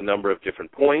bring up a number of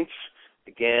different points.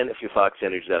 Again, if your fox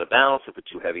energy is out of balance, if we're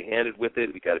too heavy-handed with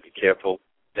it, we've got to be careful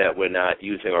that we're not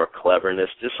using our cleverness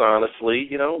dishonestly.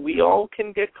 You know, we all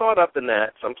can get caught up in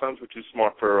that. Sometimes we're too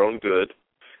smart for our own good.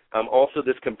 Also,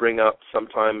 this can bring up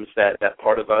sometimes that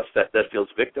part of us that feels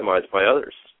victimized by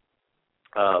others.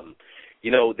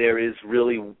 There is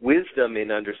really wisdom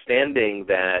in understanding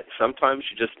that sometimes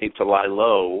you just need to lie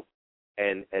low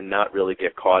and not really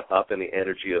get caught up in the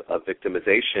energy of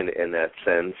victimization in that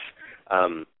sense.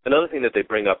 Another thing that they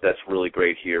bring up that's really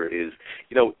great here is,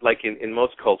 like in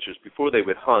most cultures, before they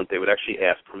would hunt, they would actually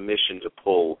ask permission to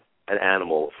pull an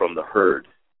animal from the herd.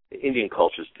 The Indian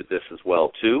cultures did this as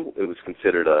well, too. It was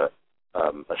considered a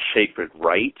sacred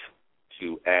right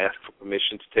to ask for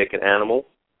permission to take an animal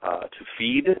to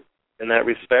feed in that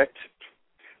respect.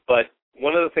 But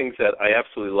one of the things that I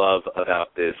absolutely love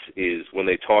about this is when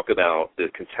they talk about the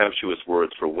contemptuous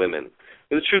words for women.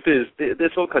 And the truth is,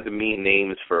 there's all kinds of mean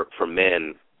names for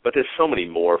men, but there's so many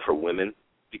more for women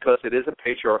because it is a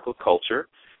patriarchal culture.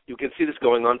 You can see this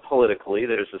going on politically.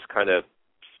 There's this kind of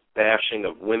bashing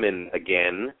of women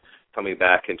again coming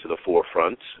back into the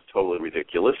forefront, totally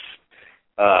ridiculous.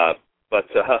 But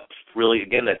really,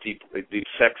 again, that deep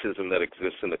sexism that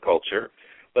exists in the culture.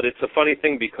 But it's a funny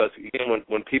thing because, again,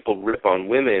 when people rip on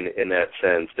women in that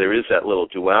sense, there is that little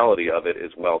duality of it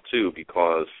as well, too,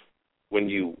 because when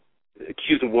you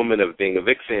accuse a woman of being a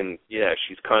vixen, yeah,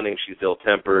 she's cunning, she's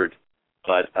ill-tempered,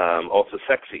 but also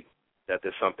sexy, that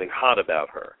there's something hot about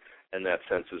her in that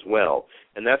sense as well.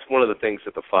 And that's one of the things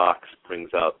that the fox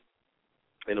brings up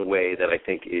in a way that I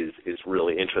think is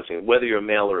really interesting, whether you're a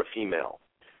male or a female,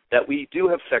 that we do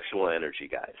have sexual energy,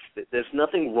 guys. There's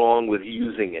nothing wrong with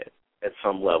using it at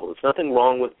some level. There's nothing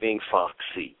wrong with being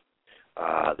foxy.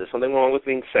 There's nothing wrong with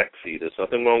being sexy. There's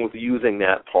nothing wrong with using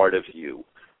that part of you.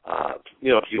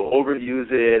 If you overuse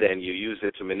it and you use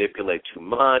it to manipulate too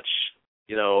much,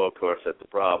 of course, that's the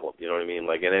problem. You know what I mean?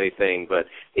 Like in anything. But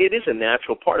it is a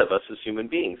natural part of us as human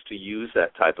beings to use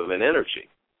that type of an energy.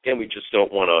 Again, we just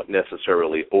don't want to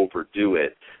necessarily overdo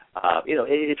it.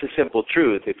 It's a simple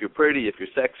truth. If you're pretty, if you're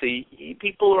sexy,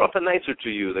 people are often nicer to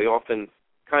you. They often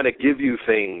kind of give you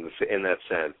things in that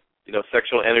sense.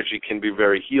 Sexual energy can be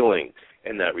very healing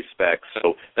in that respect.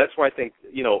 So that's why I think,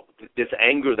 this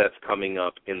anger that's coming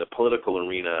up in the political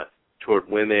arena toward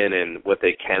women and what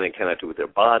they can and cannot do with their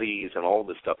bodies and all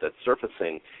this stuff that's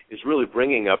surfacing is really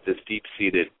bringing up this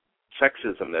deep-seated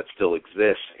sexism that still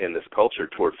exists in this culture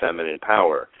toward feminine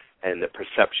power and the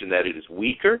perception that it is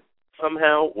weaker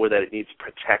somehow or that it needs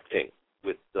protecting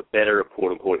with the better,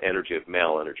 quote-unquote, energy of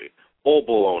male energy. All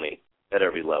baloney at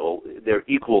every level. They're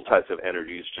equal types of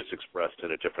energies, just expressed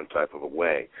in a different type of a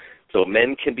way. So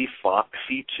men can be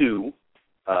foxy, too.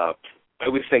 I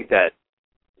always think that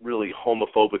really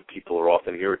homophobic people are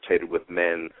often irritated with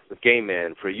men, with gay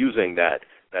men, for using that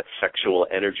sexual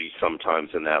energy sometimes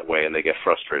in that way, and they get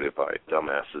frustrated by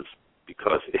dumbasses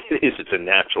because it's a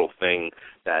natural thing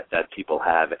that people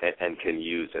have and can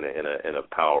use in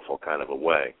a powerful kind of a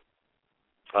way.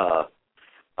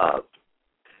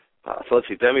 So let's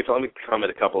see, let me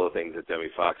comment a couple of things that Demi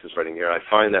Fox is writing here. I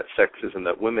find that sexism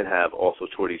that women have also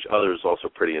toward each other is also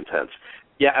pretty intense.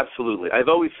 Yeah, absolutely. I've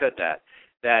always said that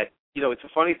it's a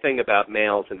funny thing about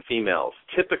males and females.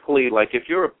 Typically, like if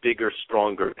you're a bigger,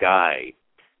 stronger guy,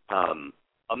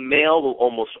 a male will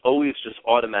almost always just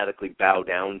automatically bow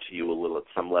down to you a little at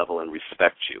some level and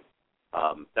respect you.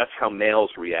 That's how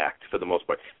males react for the most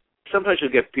part. Sometimes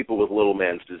you'll get people with little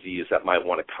man's disease that might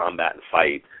want to combat and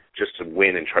fight just to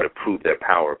win and try to prove their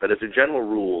power. But as a general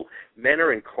rule, men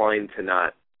are inclined to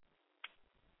not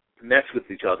mess with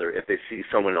each other if they see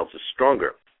someone else is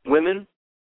stronger. Women,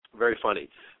 very funny,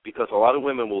 because a lot of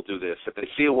women will do this. If they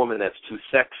see a woman that's too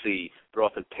sexy, they're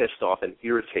often pissed off and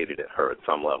irritated at her at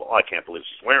some level. Oh, I can't believe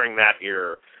she's wearing that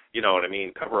here. You know what I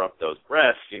mean? Cover up those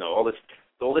breasts. You know, all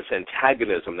this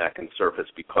antagonism that can surface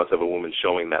because of a woman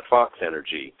showing that fox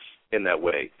energy in that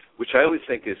way, which I always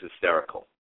think is hysterical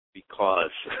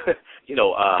because,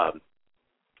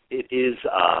 it is,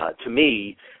 to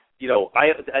me,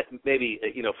 I maybe,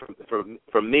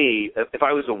 for me, if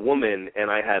I was a woman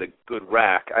and I had a good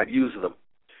rack, I'd use them.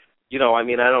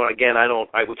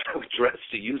 I would dress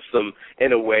to use them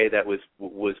in a way that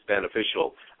was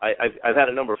beneficial. I've had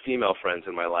a number of female friends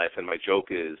in my life, and my joke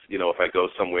is, if I go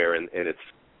somewhere and it's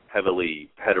heavily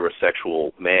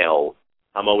heterosexual male,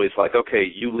 I'm always like, okay,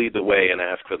 you lead the way and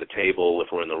ask for the table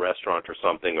if we're in the restaurant or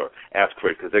something, or ask for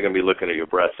it because they're going to be looking at your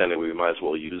breasts anyway. We might as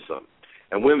well use them.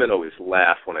 And women always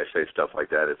laugh when I say stuff like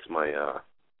that. It's my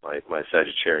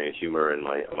Sagittarian humor and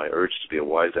my urge to be a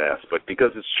wise ass, but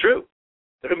because it's true.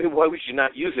 I mean, why would you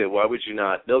not use it? Why would you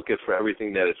not milk it for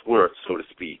everything that it's worth, so to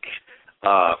speak?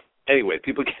 Anyway,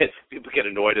 people get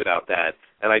annoyed about that,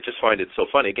 and I just find it so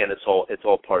funny. Again, it's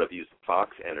all part of using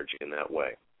fox energy in that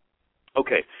way.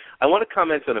 Okay, I want to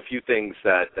comment on a few things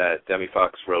that Demi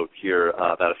Fox wrote here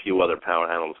about a few other power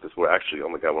animals, because we're actually, oh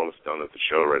my God, we're almost done with the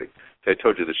show already. So I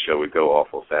told you this show would go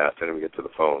awful fast, and then we get to the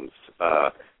phones.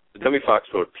 Demi Fox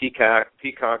wrote,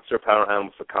 peacocks are power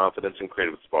animals for confidence and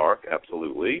creative spark,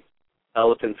 absolutely.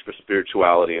 Elephants for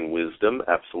spirituality and wisdom,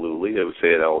 absolutely. They would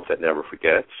say an elephant never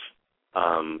forgets.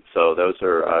 So those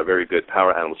are very good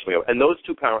power animals. And those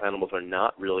two power animals are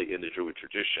not really in the Druid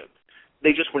tradition.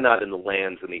 They just were not in the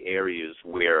lands and the areas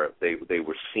where they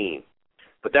were seen.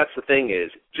 But that's the thing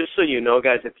is, just so you know,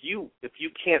 guys, if you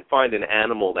can't find an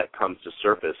animal that comes to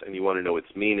surface and you want to know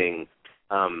its meaning,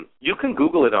 you can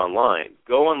Google it online.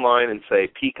 Go online and say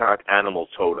peacock animal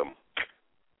totem.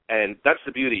 And that's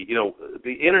the beauty.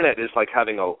 The Internet is like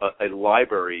having a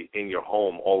library in your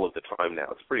home all of the time now.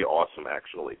 It's pretty awesome,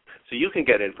 actually. So you can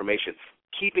get information,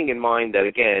 keeping in mind that,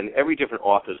 again, every different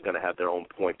author is going to have their own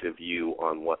point of view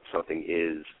on what something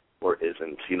is or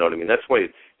isn't. You know what I mean? That's why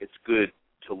it's good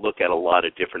to look at a lot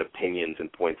of different opinions and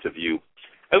points of view.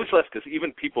 I always laugh because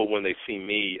even people, when they see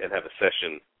me and have a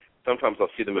session, sometimes I'll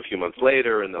see them a few months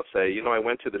later, and they'll say, I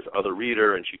went to this other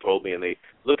reader, and she told me, and they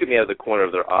look at me out of the corner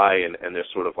of their eye, and they're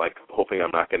sort of like hoping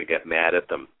I'm not going to get mad at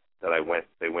them that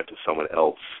they went to someone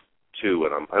else, too.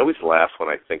 And I always laugh when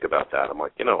I think about that. I'm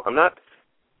like, I'm not,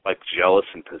 like, jealous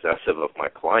and possessive of my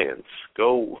clients.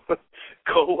 Go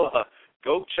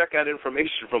check out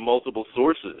information from multiple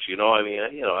sources,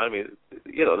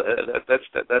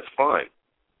 that's fine.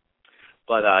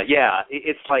 But,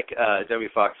 it's like Demi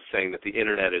Fox is saying that the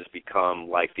Internet has become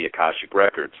like the Akashic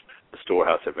Records, the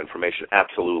storehouse of information.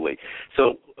 Absolutely.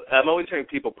 So I'm always hearing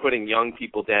people putting young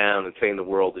people down and saying the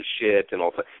world is shit and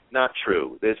all that. Not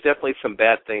true. There's definitely some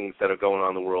bad things that are going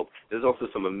on in the world. There's also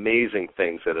some amazing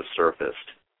things that have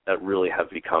surfaced that really have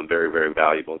become very, very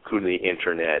valuable, including the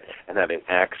Internet and having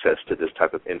access to this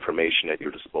type of information at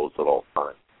your disposal at all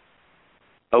times.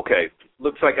 Okay,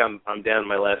 looks like I'm down to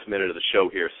my last minute of the show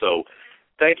here, so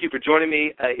thank you for joining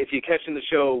me. If you're catching the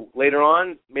show later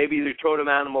on, maybe your totem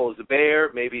animal is a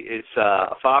bear, maybe it's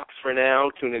a fox for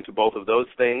now. Tune into both of those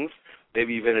things.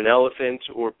 Maybe even an elephant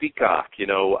or peacock.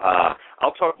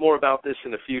 I'll talk more about this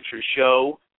in a future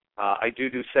show. I do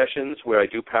sessions where I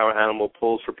do power animal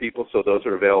pulls for people, so those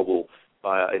are available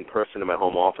in person in my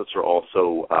home office or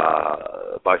also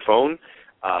by phone.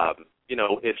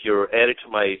 If you're added to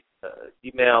my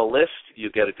email list, you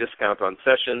get a discount on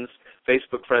sessions.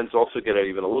 Facebook friends also get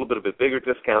even a little bit of a bigger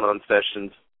discount on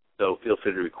sessions, so feel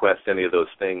free to request any of those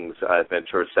things at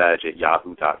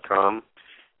venturasag@yahoo.com.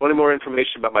 Want more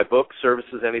information about my book,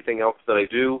 services, anything else that I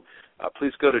do,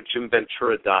 please go to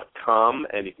jimventura.com,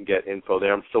 and you can get info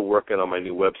there. I'm still working on my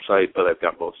new website, but I've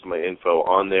got most of my info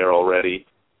on there already,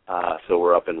 so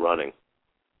we're up and running.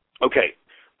 Okay,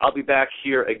 I'll be back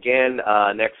here again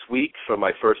next week for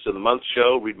my first of the month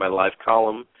show, read my live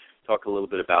column, talk a little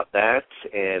bit about that,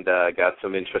 and got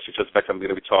some interesting shows. In fact, I'm going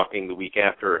to be talking the week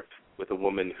after with a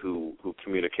woman who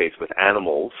communicates with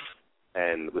animals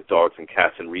and with dogs and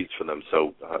cats and reads for them,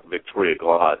 so Victoria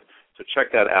Glad. So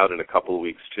check that out in a couple of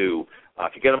weeks, too.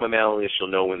 If you get on my mailing list, you'll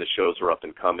know when the shows are up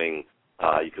and coming.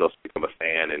 You can also become a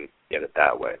fan and get it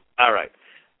that way. All right.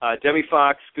 Demi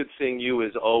Fox, good seeing you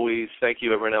as always. Thank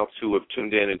you, everyone else who have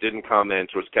tuned in and didn't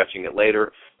comment or is catching it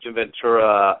later. Jim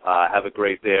Ventura, have a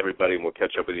great day, everybody, and we'll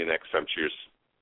catch up with you next time. Cheers.